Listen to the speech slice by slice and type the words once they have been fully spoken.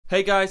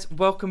Hey guys,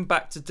 welcome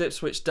back to Dip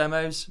Switch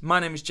Demos. My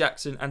name is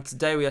Jackson and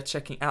today we are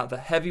checking out the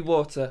Heavy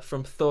Water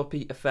from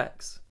Thorpy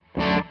Effects.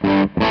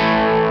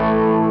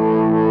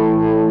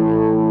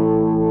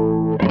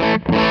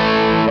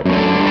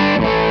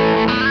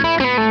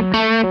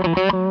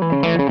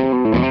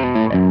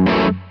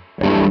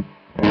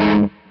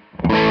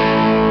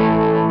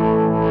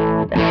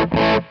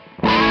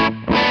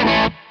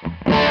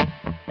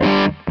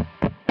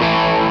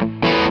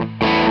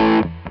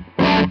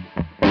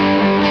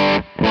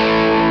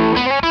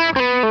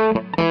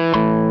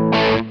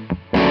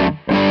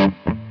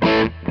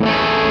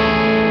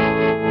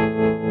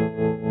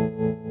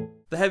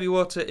 The Heavy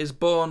Water is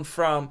born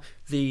from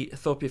the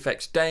Thorpy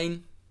Effects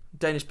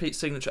Danish Pete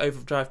signature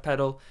overdrive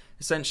pedal.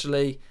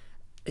 Essentially,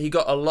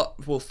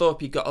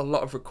 Thorpy got a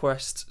lot of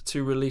requests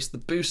to release the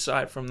boost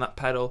side from that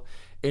pedal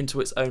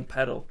into its own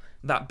pedal.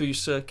 That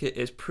boost circuit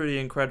is pretty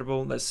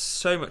incredible. There's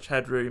so much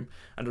headroom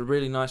and a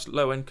really nice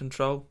low end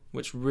control,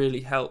 which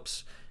really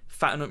helps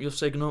fatten up your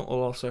signal,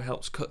 or also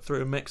helps cut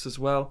through a mix as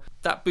well.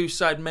 That boost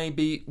side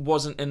maybe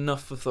wasn't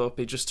enough for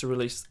Thorpy just to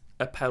release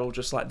a pedal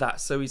just like that,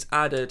 so he's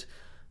added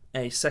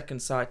a second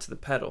side to the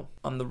pedal.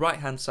 On the right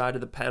hand side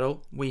of the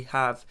pedal we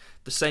have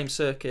the same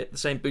circuit, the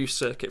same boost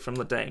circuit from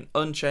the Dane,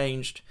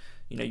 unchanged.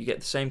 You know, you get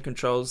the same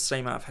controls,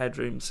 same amount of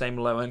headroom, same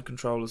low end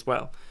control as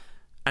well,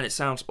 and it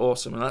sounds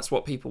awesome, and that's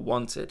what people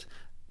wanted.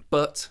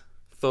 But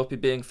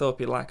Thorpy being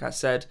Thorpy, like I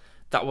said,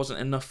 that wasn't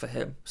enough for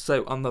him.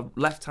 So on the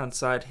left hand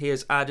side he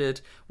has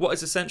added what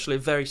is essentially a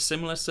very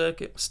similar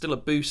circuit, still a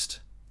boost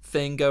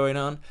thing going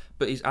on,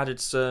 but he's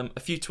added a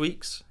few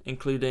tweaks,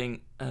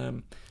 including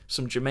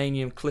some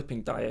germanium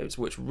clipping diodes,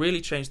 which really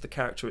change the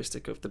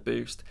characteristic of the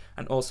boost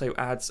and also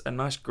adds a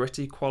nice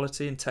gritty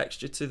quality and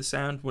texture to the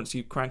sound once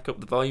you crank up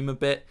the volume a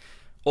bit,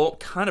 or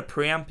kind of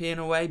preampy in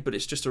a way, but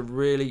it's just a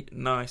really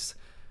nice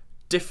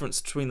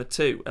difference between the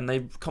two, and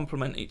they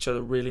complement each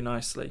other really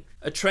nicely.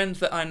 A trend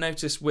that I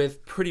notice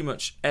with pretty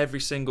much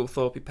every single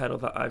Thorpy pedal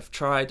that I've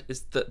tried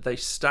is that they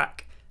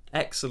stack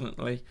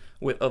excellently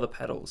with other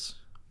pedals,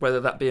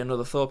 whether that be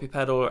another Thorpy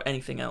pedal or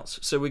anything else.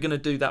 So we're going to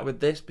do that with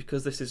this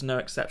because this is no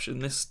exception.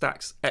 This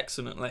stacks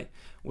excellently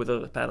with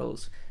other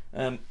pedals.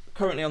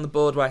 Currently on the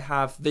board I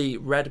have the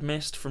Red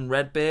Mist from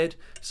Redbeard,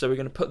 so we're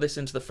going to put this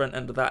into the front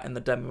end of that in the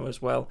demo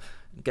as well,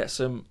 and get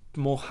some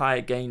more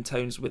higher gain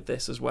tones with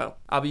this as well.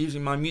 I'll be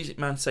using my Music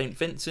Man St.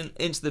 Vincent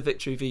into the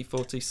Victory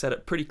V40, set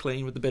up pretty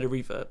clean with a bit of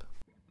reverb.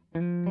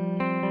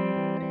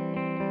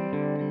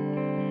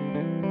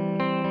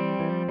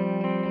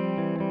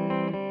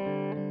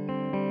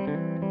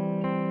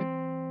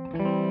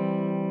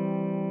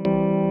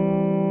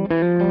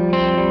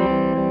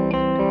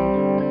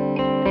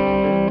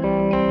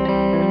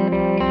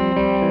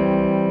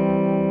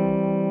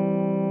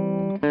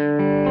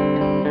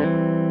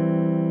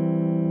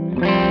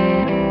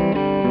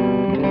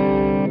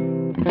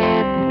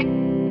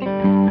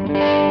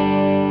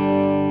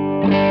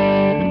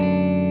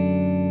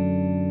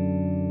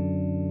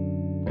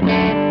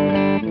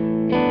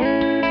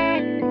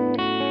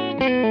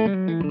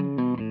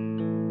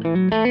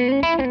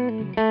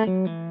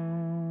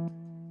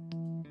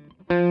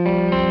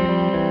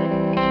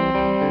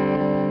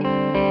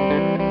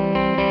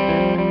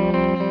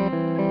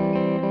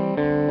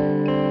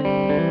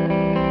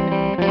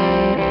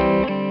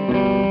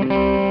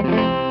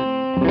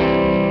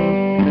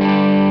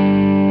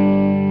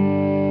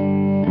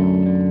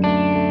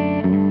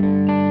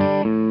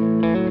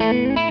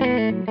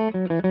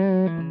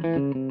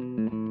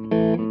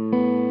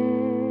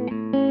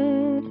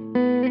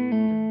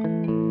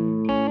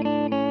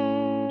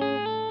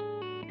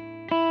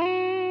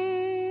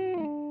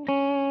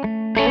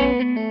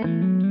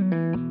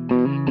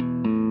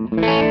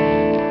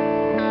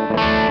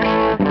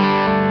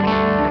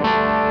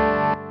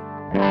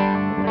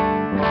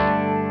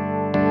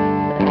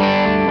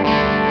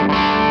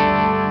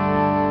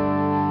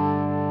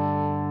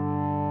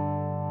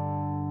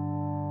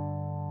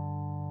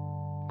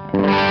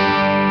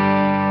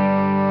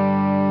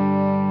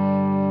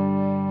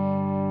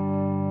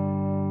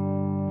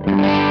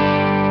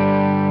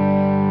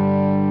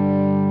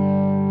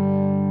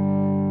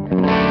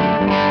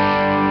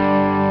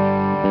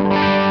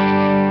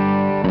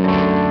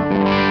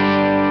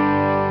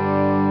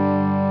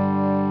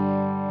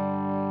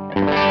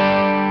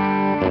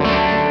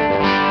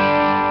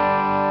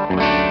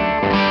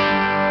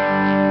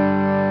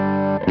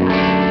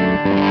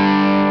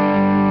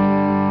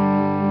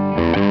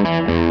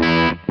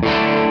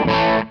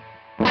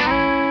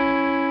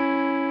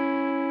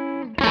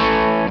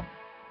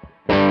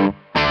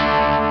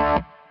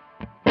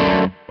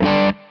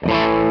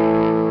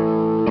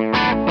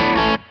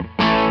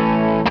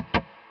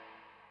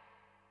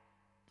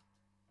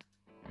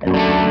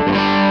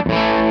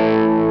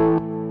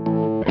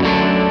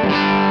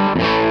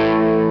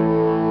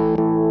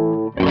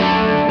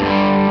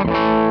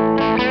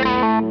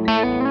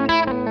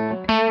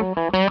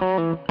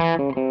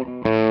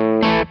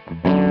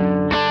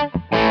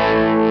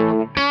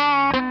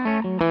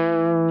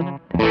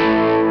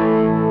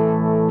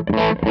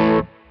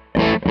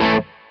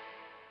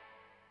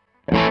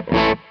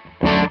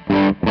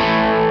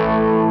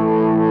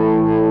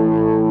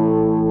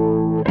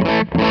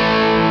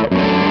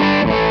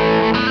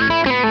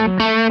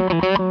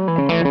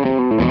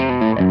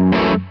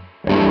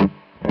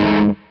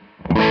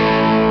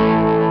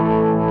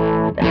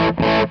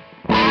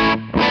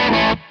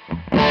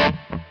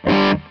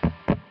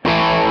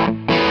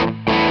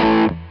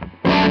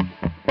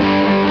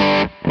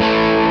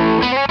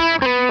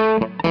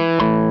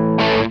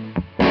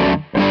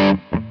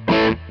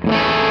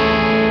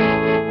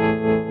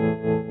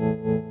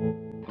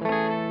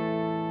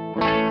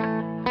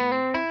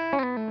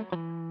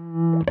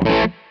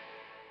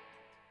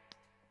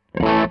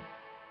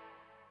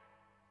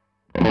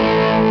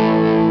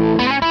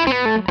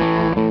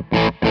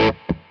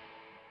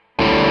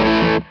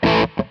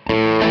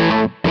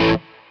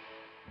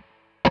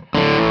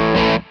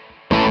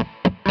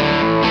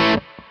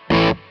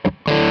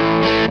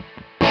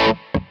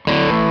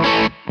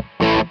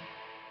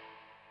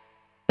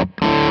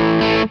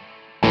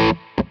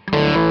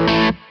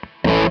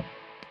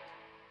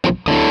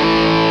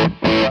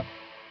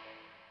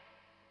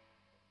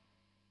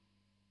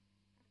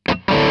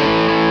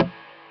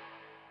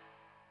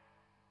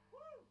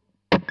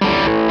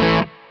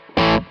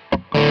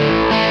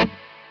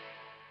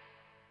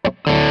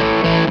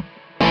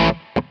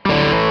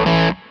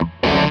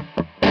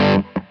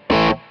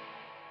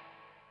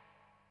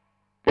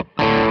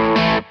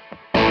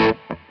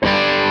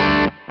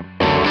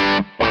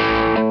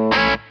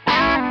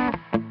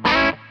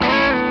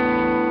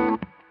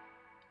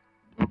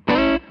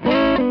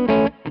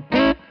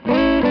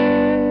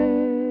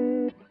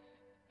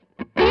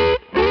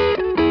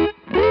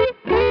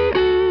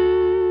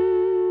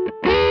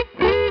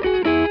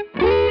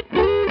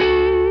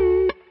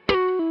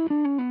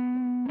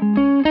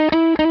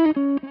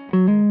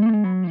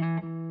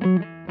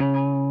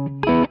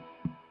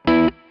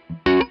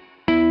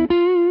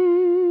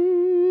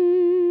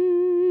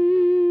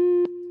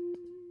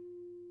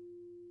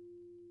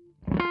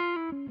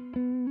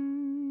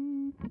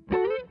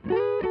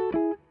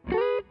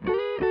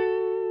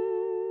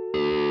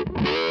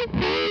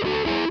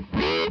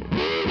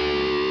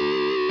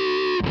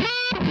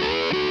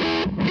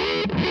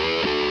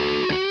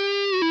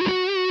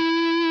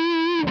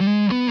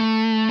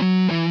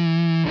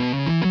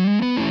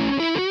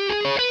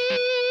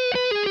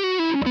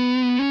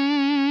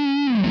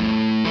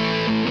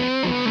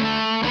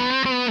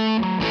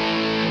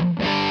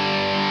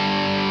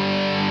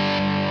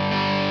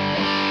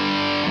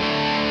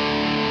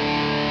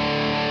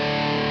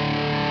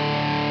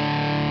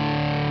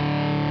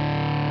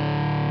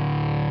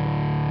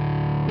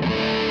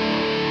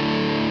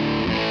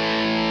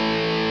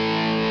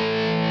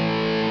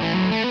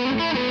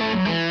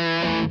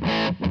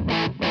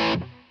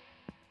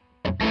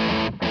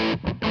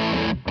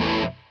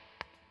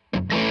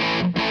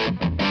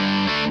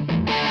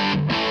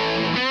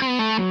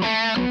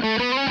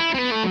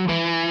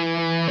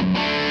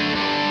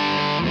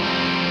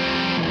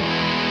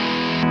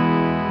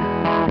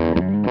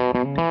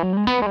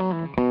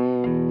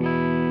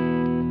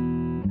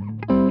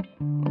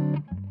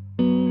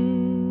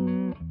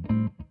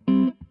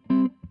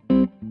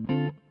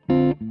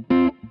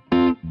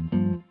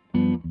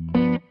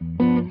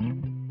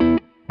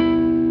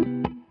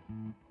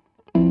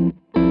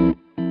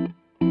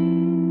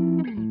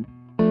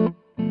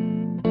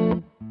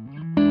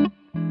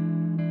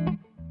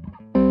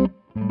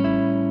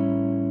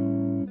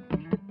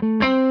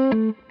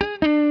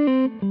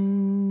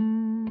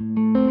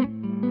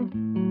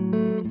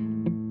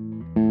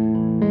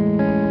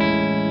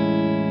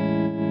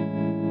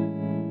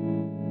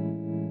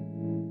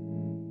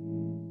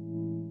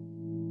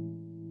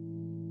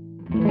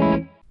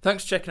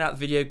 Thanks for checking out the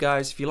video,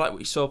 guys. If you like what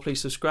you saw, please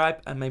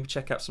subscribe and maybe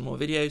check out some more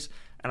videos,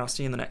 and I'll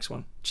see you in the next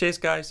one. Cheers,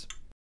 guys.